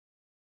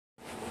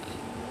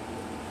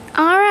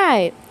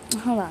Alright,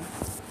 hold on.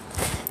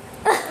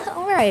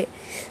 Alright,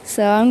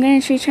 so I'm going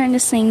to try to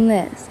sing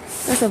this.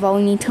 First of all,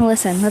 we need to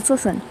listen. Let's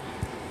listen.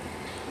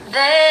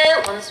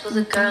 There once was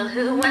a girl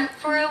who went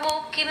for a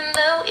walk even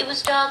though it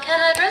was dark and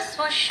her dress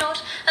was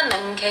short. A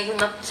man came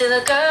up to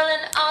the girl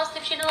and asked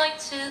if she'd like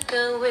to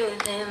go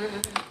with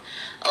him.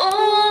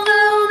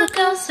 Although the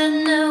girl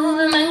said no,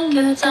 the man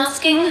kept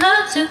asking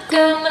her to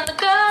go. When the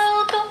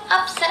girl got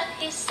upset,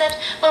 he said,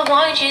 well,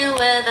 why'd you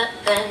wear that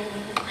then?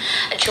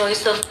 A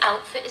choice of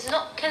outfit is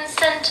not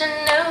consent,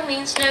 and no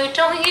means no.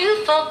 Don't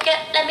you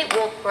forget, let me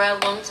walk where I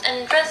want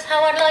and dress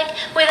how I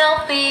like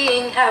without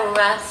being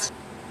harassed.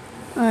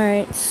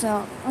 Alright,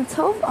 so let's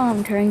hope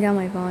turning down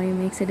my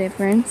volume makes a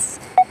difference.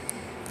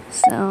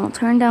 So I'll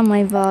turn down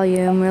my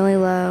volume really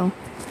low,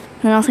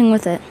 and I'll sing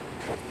with it.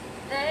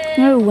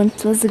 There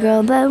once was a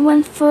girl that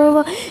went for a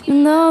walk,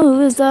 even though it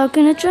was dark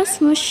and her dress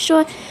was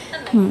short.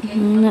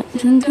 And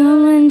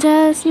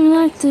asked me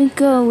like to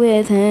go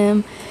with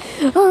him.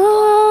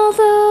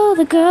 Although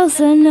the girl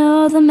said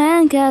no, the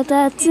man kept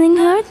asking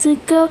her to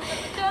go.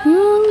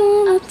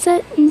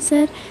 Upset and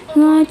said,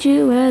 why'd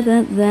you wear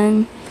that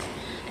then?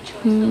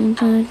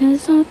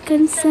 There's no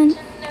consent,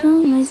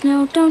 always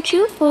no, don't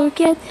you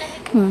forget.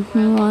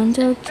 Want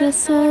to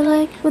dress her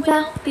like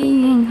without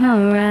being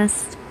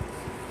harassed.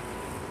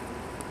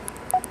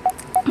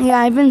 Yeah,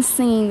 I've been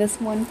singing this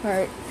one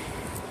part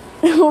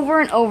over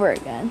and over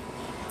again.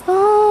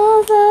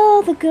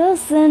 Although the girl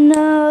said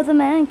no, the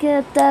man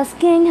kept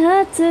asking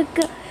her to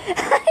go.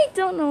 I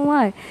don't know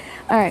why.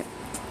 Alright.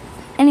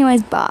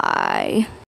 Anyways, bye.